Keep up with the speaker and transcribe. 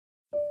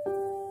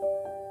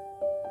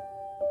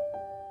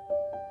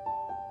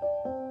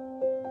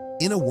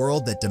In a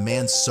world that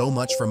demands so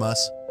much from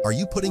us, are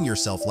you putting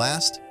yourself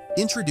last?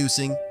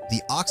 Introducing the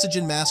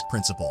Oxygen Mask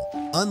Principle.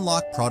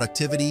 Unlock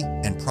productivity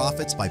and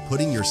profits by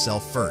putting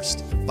yourself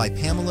first by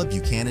Pamela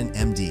Buchanan,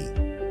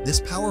 MD. This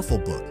powerful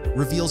book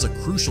reveals a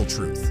crucial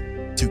truth.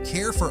 To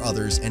care for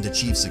others and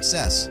achieve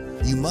success,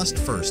 you must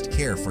first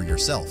care for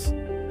yourself.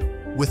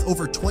 With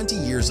over 20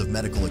 years of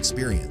medical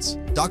experience,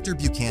 Dr.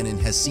 Buchanan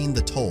has seen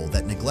the toll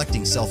that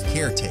neglecting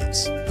self-care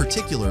takes,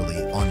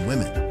 particularly on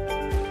women.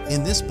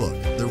 In this book,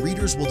 the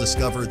readers will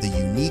discover the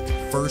unique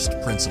FIRST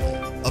principle,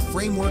 a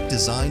framework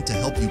designed to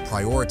help you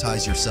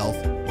prioritize yourself,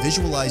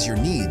 visualize your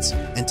needs,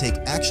 and take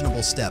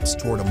actionable steps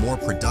toward a more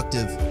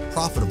productive,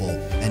 profitable,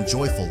 and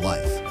joyful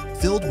life,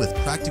 filled with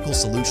practical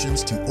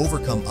solutions to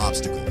overcome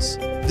obstacles.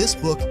 This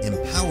book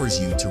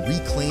empowers you to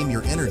reclaim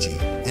your energy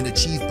and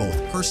achieve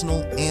both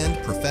personal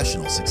and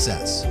professional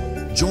success.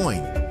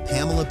 Join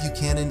Pamela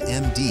Buchanan,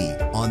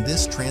 MD, on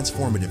this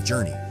transformative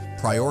journey.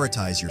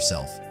 Prioritize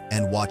yourself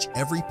and watch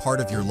every part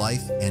of your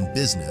life and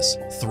business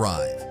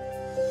thrive.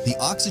 The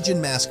Oxygen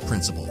Mask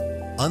Principle.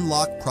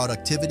 Unlock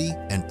productivity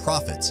and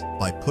profits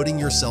by putting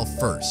yourself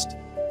first.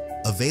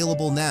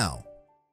 Available now.